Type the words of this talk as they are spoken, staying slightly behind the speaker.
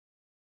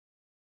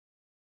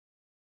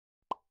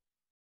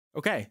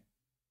Okay,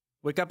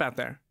 wake up out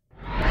there.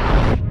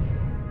 I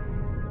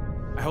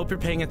hope you're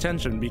paying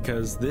attention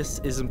because this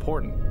is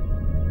important.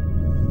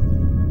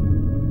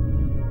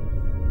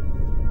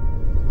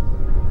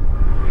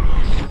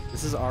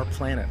 This is our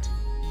planet.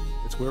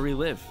 It's where we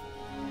live.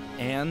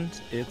 And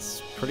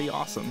it's pretty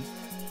awesome.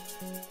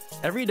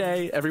 Every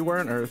day, everywhere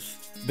on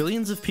Earth,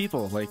 billions of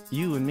people like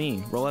you and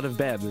me roll out of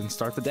bed and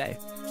start the day.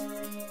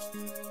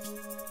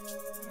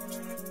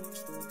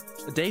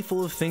 A day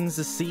full of things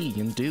to see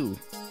and do.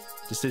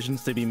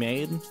 Decisions to be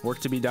made, work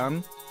to be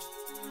done.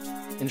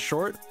 In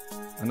short,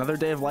 another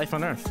day of life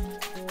on Earth.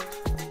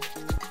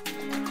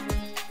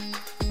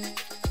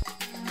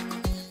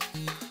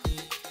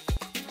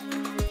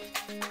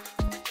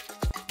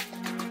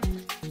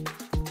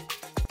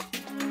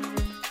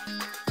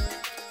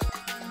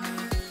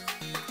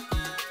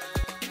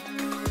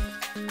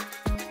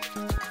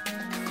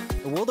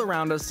 The world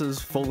around us is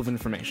full of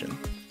information,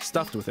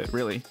 stuffed with it,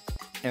 really,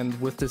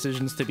 and with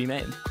decisions to be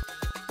made.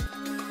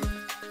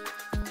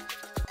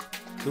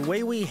 The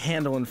way we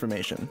handle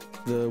information,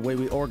 the way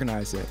we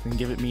organize it and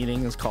give it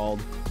meaning is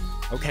called,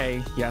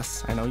 okay,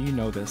 yes, I know you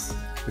know this,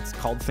 it's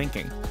called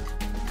thinking.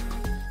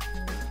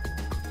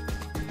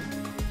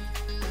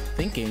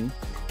 Thinking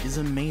is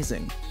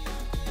amazing.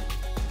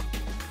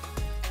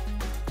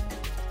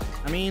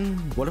 I mean,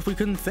 what if we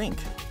couldn't think?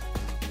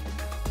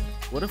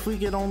 What if we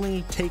could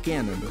only take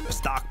in and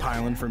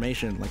stockpile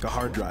information like a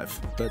hard drive,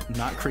 but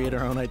not create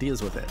our own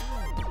ideas with it?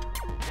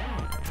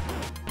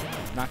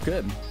 Not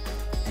good.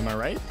 Am I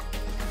right?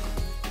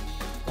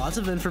 Lots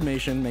of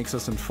information makes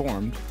us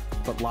informed,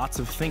 but lots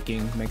of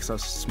thinking makes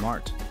us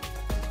smart.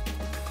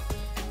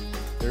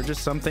 There are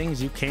just some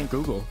things you can't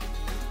Google.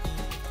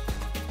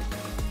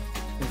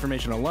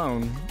 Information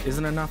alone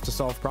isn't enough to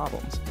solve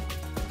problems.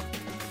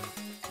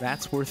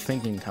 That's where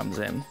thinking comes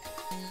in.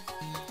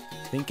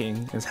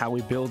 Thinking is how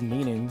we build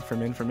meaning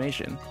from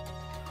information,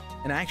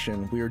 an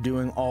action we are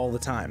doing all the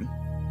time,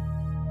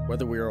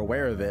 whether we are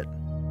aware of it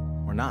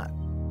or not.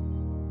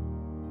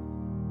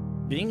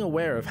 Being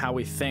aware of how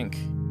we think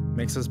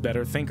makes us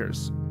better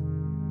thinkers,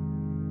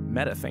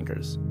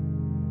 meta-thinkers.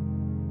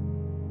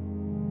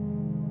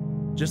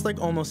 Just like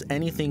almost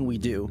anything we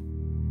do,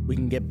 we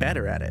can get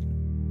better at it.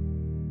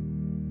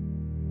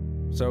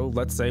 So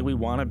let's say we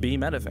want to be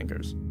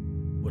meta-thinkers.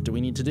 What do we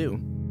need to do?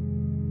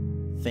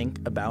 Think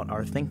about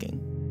our thinking.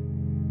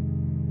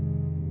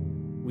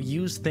 We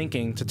use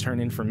thinking to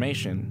turn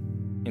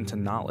information into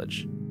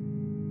knowledge.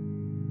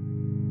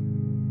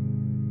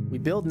 We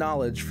build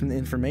knowledge from the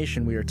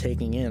information we are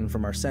taking in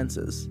from our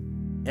senses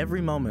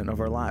every moment of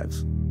our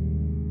lives.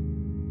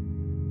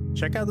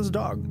 Check out this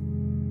dog.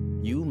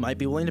 You might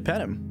be willing to pet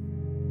him.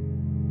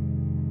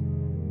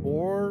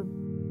 Or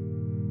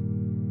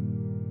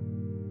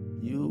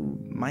you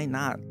might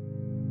not.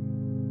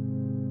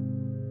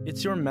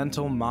 It's your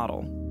mental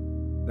model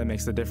that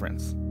makes the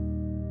difference.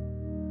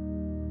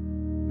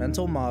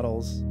 Mental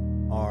models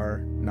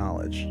are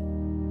knowledge.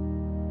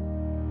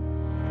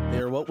 They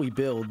are what we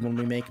build when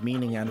we make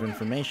meaning out of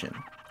information,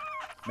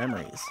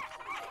 memories,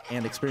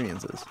 and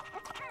experiences.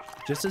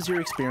 Just as your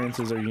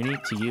experiences are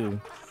unique to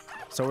you,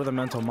 so are the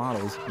mental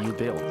models you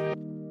build.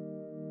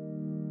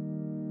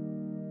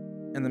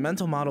 And the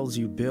mental models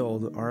you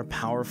build are a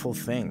powerful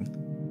thing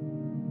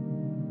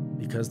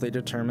because they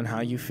determine how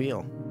you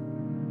feel.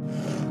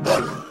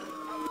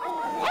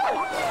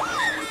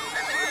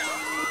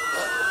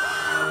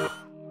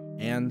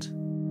 And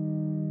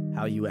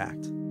how you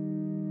act.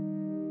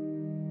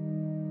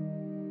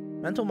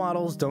 Mental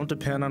models don't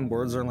depend on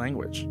words or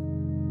language.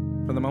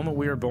 From the moment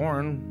we are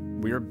born,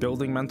 we are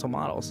building mental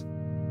models.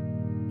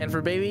 And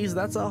for babies,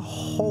 that's a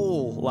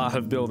whole lot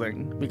of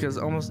building because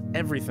almost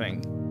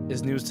everything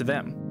is news to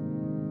them.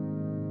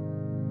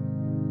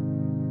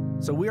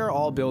 So we are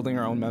all building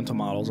our own mental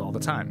models all the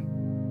time.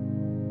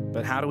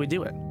 But how do we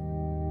do it?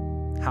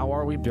 How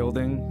are we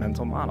building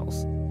mental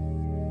models?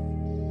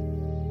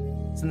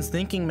 Since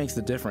thinking makes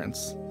the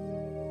difference,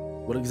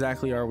 what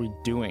exactly are we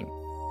doing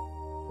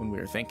when we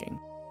are thinking?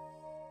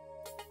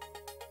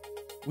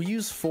 We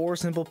use 4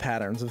 simple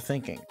patterns of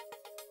thinking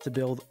to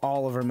build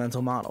all of our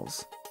mental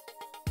models.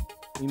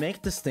 We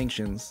make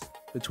distinctions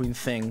between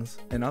things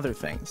and other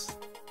things,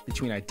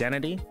 between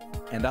identity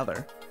and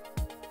other.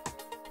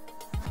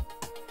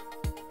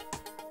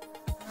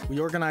 We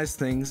organize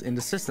things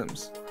into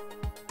systems.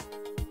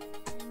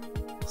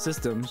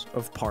 Systems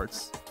of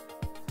parts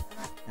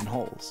and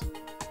wholes.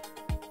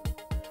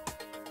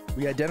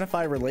 We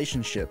identify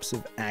relationships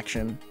of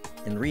action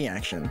and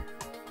reaction,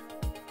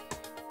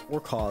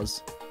 or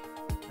cause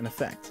and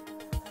effect.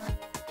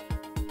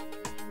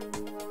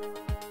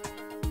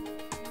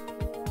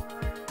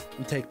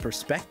 We take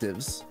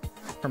perspectives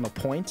from a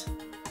point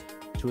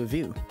to a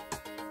view.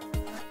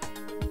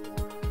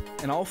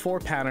 And all 4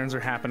 patterns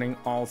are happening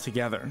all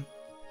together,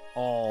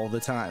 all the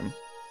time.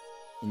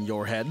 In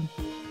your head,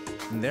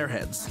 in their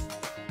heads.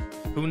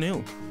 Who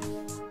knew?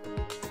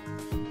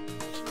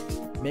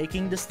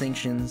 Making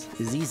distinctions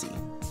is easy.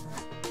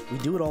 We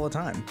do it all the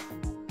time.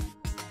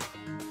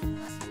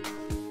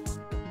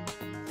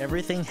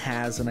 Everything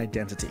has an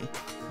identity.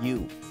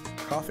 You,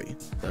 coffee,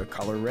 the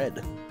color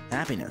red,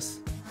 happiness,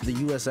 the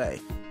USA.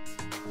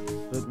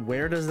 But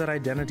where does that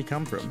identity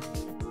come from?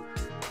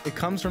 It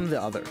comes from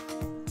the other.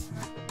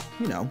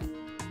 You know,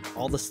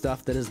 all the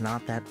stuff that is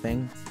not that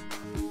thing.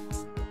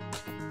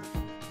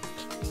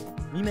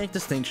 We make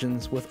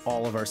distinctions with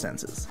all of our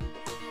senses.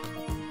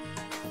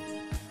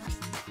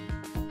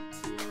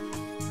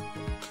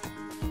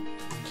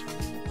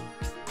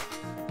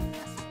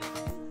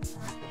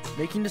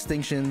 Making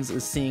distinctions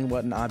is seeing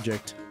what an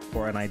object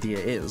or an idea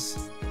is,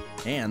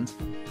 and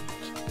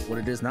what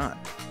it is not.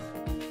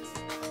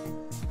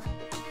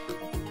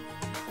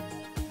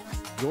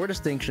 Your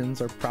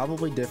distinctions are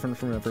probably different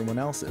from everyone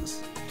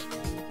else's,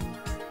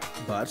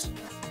 but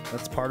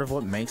that's part of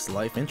what makes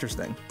life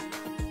interesting.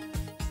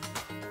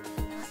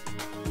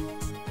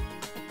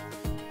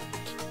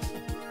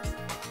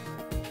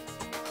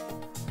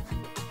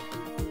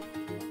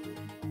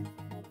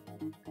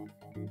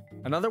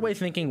 Another way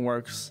thinking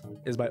works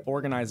is by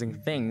organizing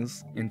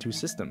things into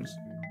systems.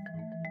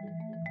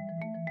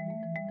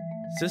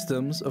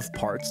 Systems of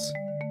parts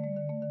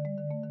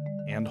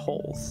and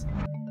wholes.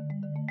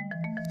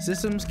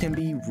 Systems can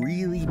be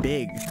really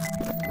big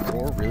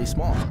or really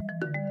small,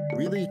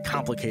 really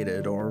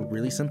complicated or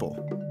really simple,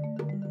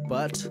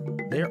 but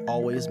they're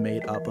always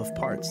made up of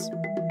parts.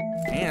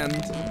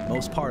 And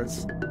most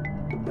parts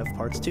have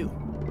parts too.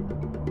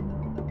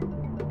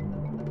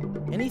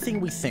 Anything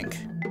we think,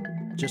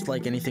 just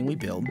like anything we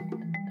build,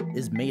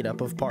 is made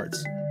up of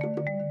parts.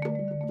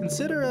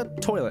 Consider a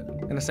toilet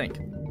and a sink.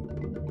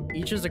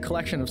 Each is a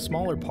collection of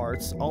smaller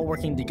parts, all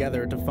working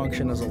together to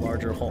function as a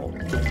larger whole.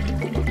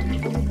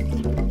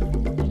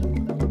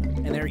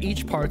 And they're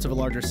each parts of a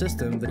larger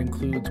system that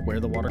includes where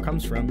the water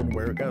comes from and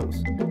where it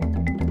goes.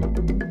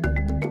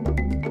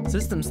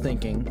 Systems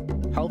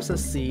thinking helps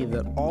us see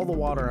that all the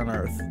water on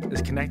Earth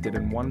is connected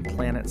in one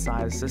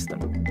planet-sized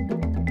system.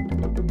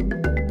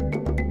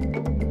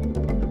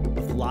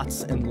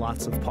 Lots and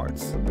lots of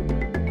parts.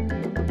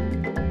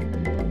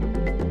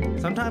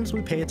 Sometimes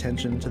we pay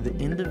attention to the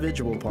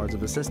individual parts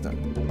of a system.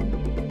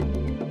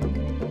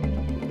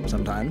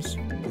 Sometimes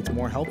it's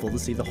more helpful to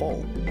see the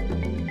whole.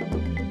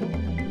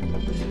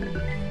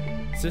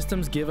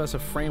 Systems give us a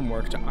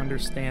framework to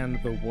understand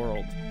the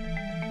world.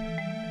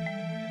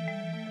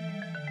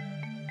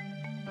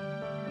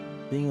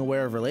 Being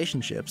aware of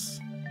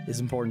relationships is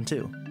important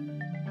too.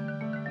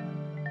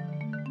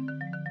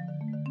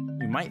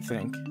 You might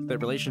think that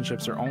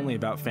relationships are only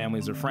about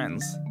families or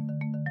friends.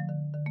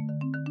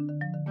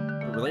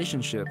 But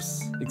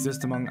relationships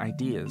exist among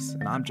ideas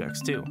and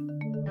objects too.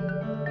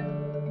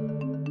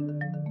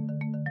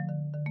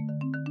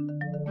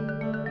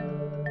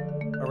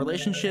 A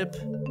relationship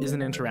is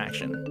an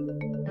interaction,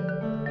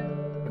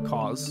 a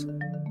cause,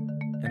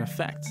 an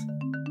effect,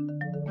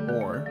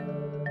 or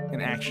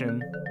an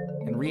action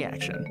and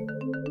reaction.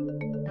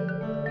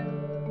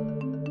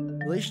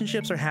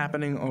 Relationships are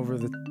happening over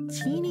the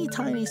teeny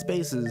tiny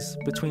spaces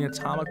between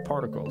atomic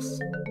particles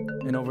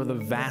and over the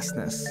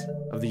vastness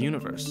of the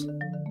universe.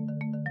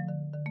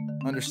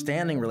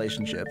 Understanding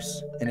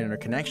relationships and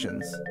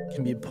interconnections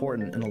can be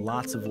important in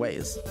lots of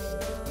ways.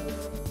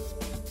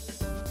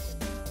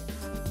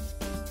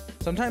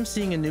 Sometimes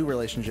seeing a new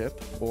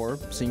relationship or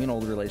seeing an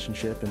old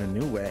relationship in a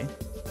new way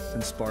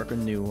can spark a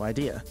new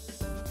idea.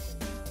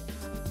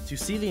 To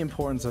see the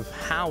importance of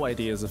how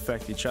ideas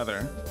affect each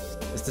other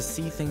is to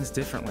see things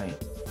differently,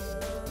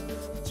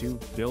 to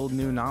build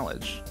new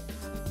knowledge,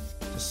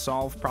 to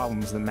solve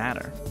problems that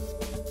matter.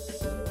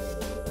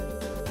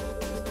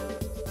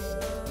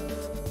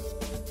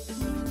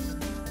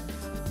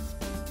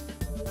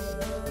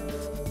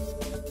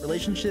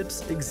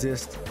 Relationships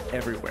exist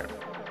everywhere,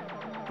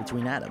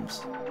 between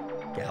atoms,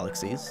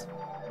 galaxies,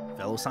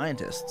 fellow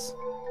scientists,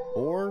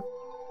 or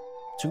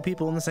two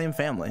people in the same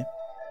family.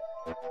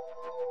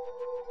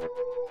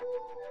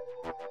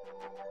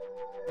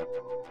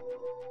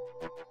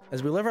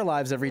 As we live our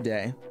lives every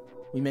day,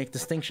 we make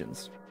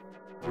distinctions.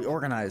 We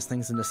organize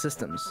things into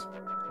systems.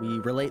 We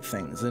relate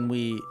things, and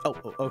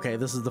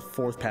this is the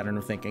fourth pattern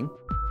of thinking.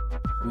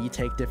 We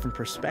take different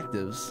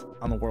perspectives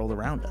on the world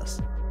around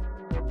us.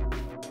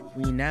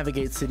 We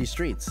navigate city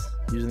streets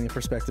using the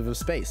perspective of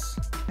space,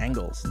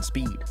 angles, and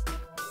speed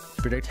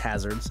to predict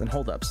hazards and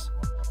holdups.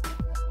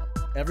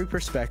 Every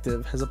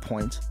perspective has a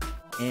point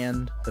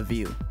and a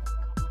view.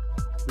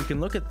 We can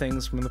look at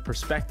things from the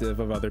perspective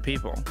of other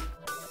people,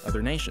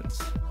 other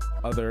nations,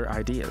 other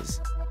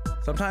ideas.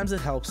 Sometimes it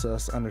helps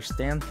us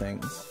understand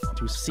things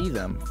to see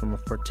them from a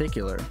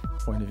particular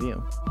point of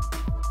view.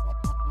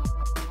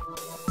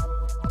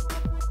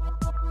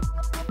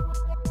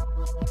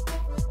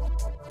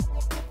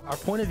 Our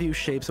point of view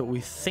shapes what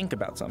we think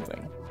about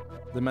something,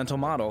 the mental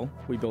model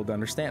we build to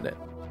understand it.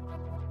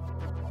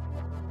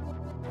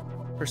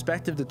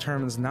 Perspective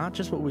determines not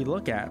just what we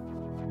look at,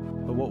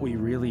 but what we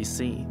really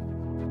see.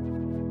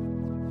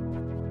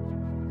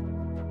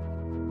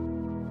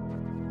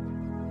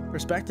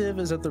 Perspective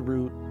is at the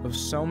root of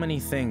so many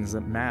things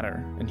that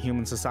matter in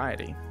human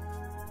society.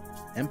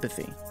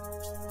 Empathy,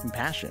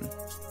 compassion,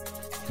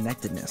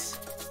 connectedness.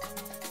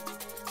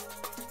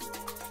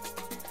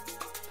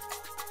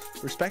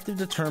 Perspective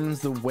determines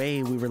the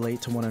way we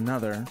relate to one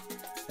another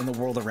and the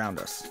world around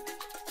us.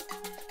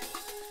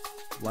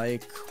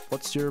 Like,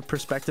 what's your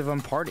perspective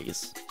on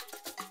parties,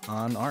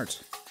 on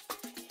art,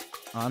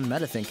 on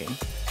metathinking?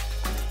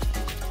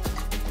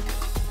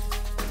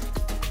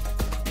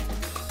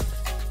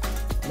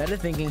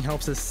 Metathinking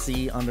helps us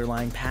see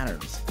underlying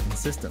patterns and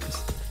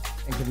systems,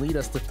 and can lead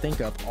us to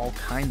think up all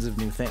kinds of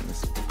new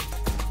things.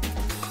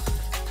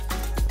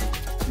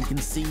 We can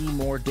see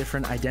more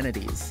different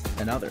identities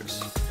than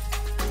others.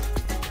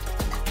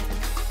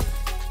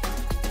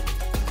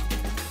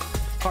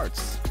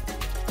 Parts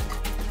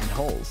and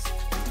wholes,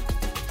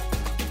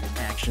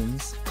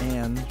 actions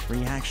and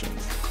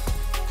reactions,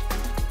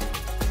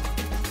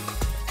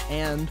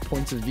 and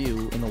points of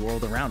view in the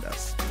world around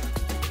us.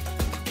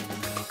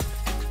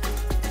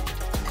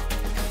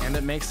 And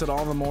it makes it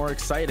all the more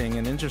exciting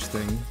and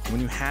interesting when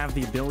you have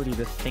the ability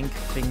to think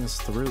things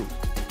through.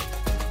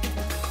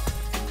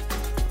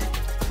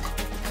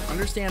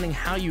 Understanding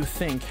how you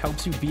think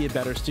helps you be a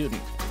better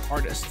student,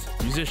 artist,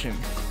 musician,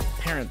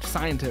 parent,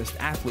 scientist,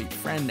 athlete,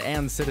 friend,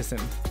 and citizen.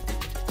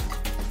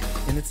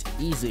 And it's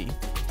easy.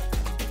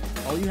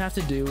 All you have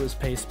to do is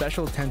pay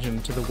special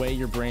attention to the way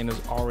your brain is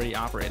already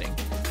operating.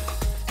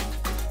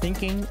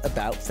 Thinking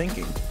about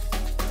thinking.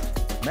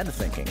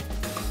 Metathinking.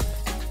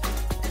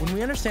 When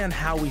we understand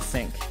how we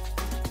think,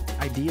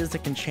 ideas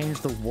that can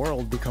change the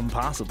world become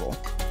possible.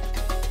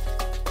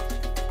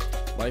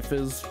 Life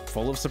is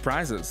full of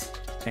surprises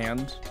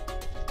and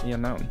the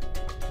unknown.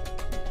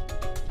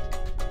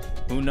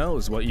 Who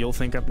knows what you'll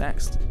think up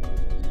next?